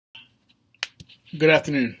Good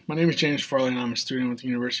afternoon. My name is James Farley, and I'm a student with the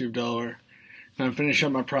University of Delaware. And I'm finishing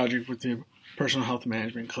up my project with the Personal Health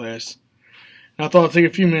Management class. And I thought I'd take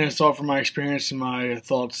a few minutes to offer my experience and my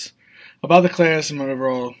thoughts about the class and my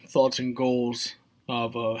overall thoughts and goals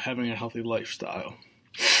of having a healthy lifestyle.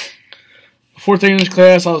 Before taking this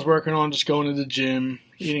class, I was working on just going to the gym,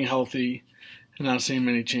 eating healthy, and not seeing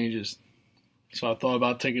many changes. So I thought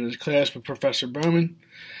about taking this class with Professor Bowman,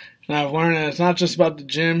 and I've learned that it's not just about the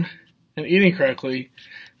gym and eating correctly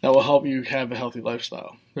that will help you have a healthy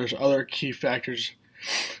lifestyle. There's other key factors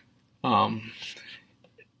in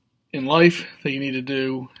life that you need to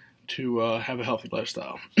do to have a healthy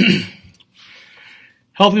lifestyle.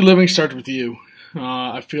 Healthy living starts with you.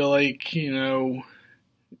 I feel like, eating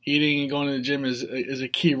and going to the gym is a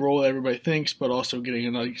key role that everybody thinks, but also getting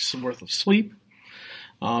a night's worth of sleep.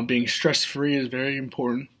 Being stress-free is very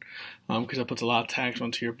important because that puts a lot of tax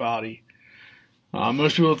onto your body.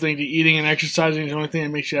 Most people think that eating and exercising is the only thing that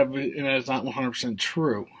makes you have, and that is not 100%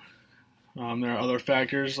 true. There are other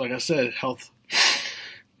factors, like I said, health,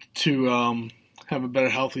 to have a better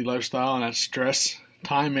healthy lifestyle, and that's stress,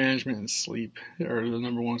 time management, and sleep are the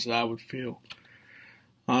number ones that I would feel.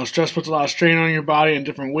 Stress puts a lot of strain on your body in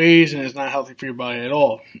different ways, and it's not healthy for your body at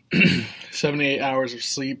all. 7 to 8 hours of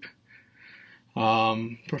sleep,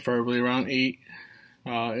 preferably around 8.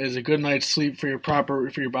 Is a good night's sleep for your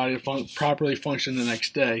body to properly function the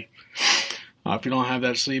next day. If you don't have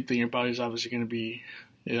that sleep, then your body's obviously going to be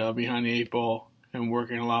behind the 8 ball and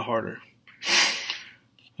working a lot harder.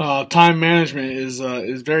 Time management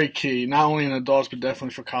is very key, not only in adults but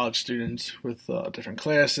definitely for college students with different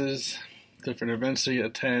classes, different events that you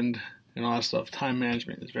attend, and all that stuff. Time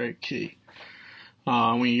management is very key.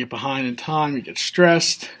 When you get behind in time, you get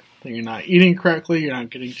stressed. Then you're not eating correctly, you're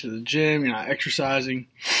not getting to the gym, you're not exercising.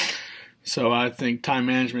 So I think time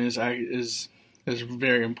management is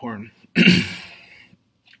very important.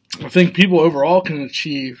 I think people overall can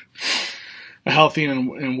achieve a healthy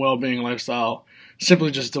and well-being lifestyle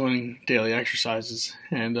simply just doing daily exercises.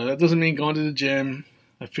 And that doesn't mean going to the gym.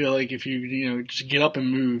 I feel like if you just get up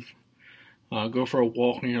and move, go for a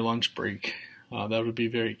walk on your lunch break, that would be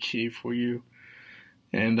very key for you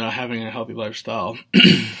and having a healthy lifestyle.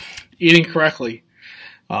 Eating correctly.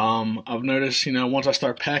 I've noticed, once I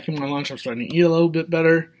start packing my lunch, I'm starting to eat a little bit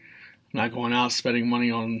better. I'm not going out spending money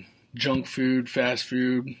on junk food, fast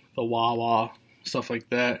food, the Wawa, stuff like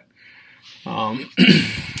that. And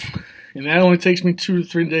that only takes me 2 to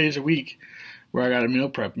 3 days a week where I got to meal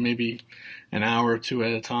prep, maybe an hour or two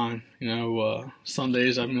at a time.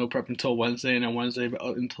 Sundays I meal prep until Wednesday, and then Wednesday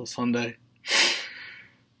until Sunday.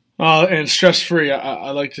 And stress-free. I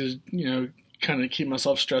like to, kind of keep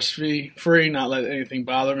myself stress-free, not let anything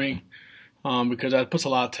bother me, because that puts a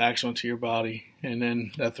lot of tax onto your body, and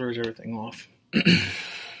then that throws everything off.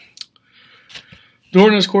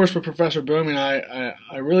 During this course with Professor Bowman,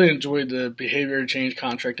 I really enjoyed the behavior change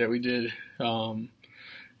contract that we did.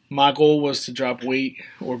 My goal was to drop weight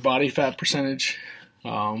or body fat percentage.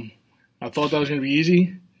 I thought that was going to be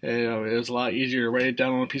easy. It was a lot easier to write it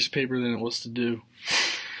down on a piece of paper than it was to do.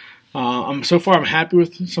 So far I'm happy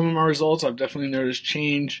with some of my results. I've definitely noticed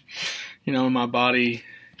change, in my body,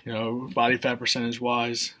 body fat percentage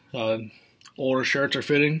wise. Older shirts are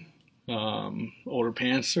fitting, older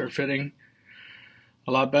pants are fitting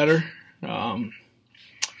a lot better. So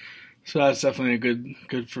that's definitely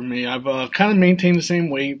good for me. I've kind of maintained the same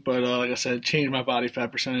weight, but like I said, changed my body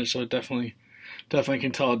fat percentage, so it definitely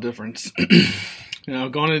can tell a difference.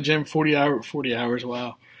 Going to the gym 40 hours,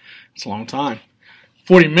 wow, it's a long time.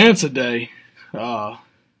 40 minutes a day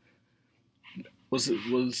was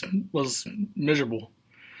miserable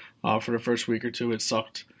for the first week or two. It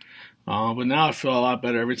sucked. But now I feel a lot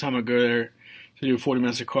better every time I go there to do 40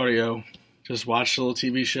 minutes of cardio. Just watch a little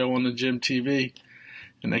TV show on the gym TV,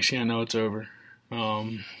 and next thing I know, it's over.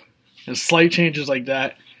 And slight changes like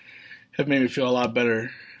that have made me feel a lot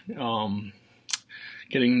better.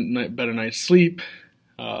 Getting better night's sleep,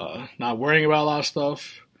 not worrying about a lot of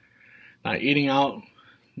stuff, not eating out,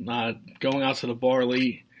 not going out to the bar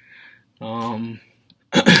late, and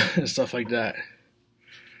stuff like that.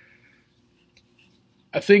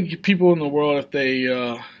 I think people in the world, if they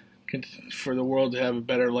for the world to have a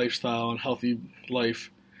better lifestyle and healthy life,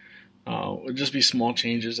 would just be small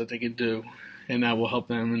changes that they could do, and that will help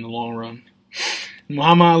them in the long run.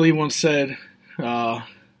 Muhammad Ali once said, "I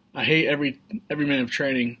hate every minute of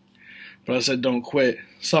training, but I said don't quit.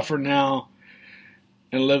 Suffer now,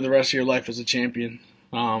 and live the rest of your life as a champion."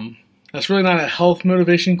 That's really not a health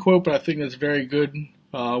motivation quote, but I think that's very good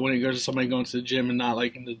when it goes to somebody going to the gym and not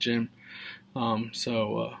liking the gym.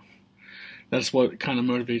 So that's what kind of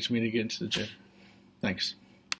motivates me to get into the gym. Thanks.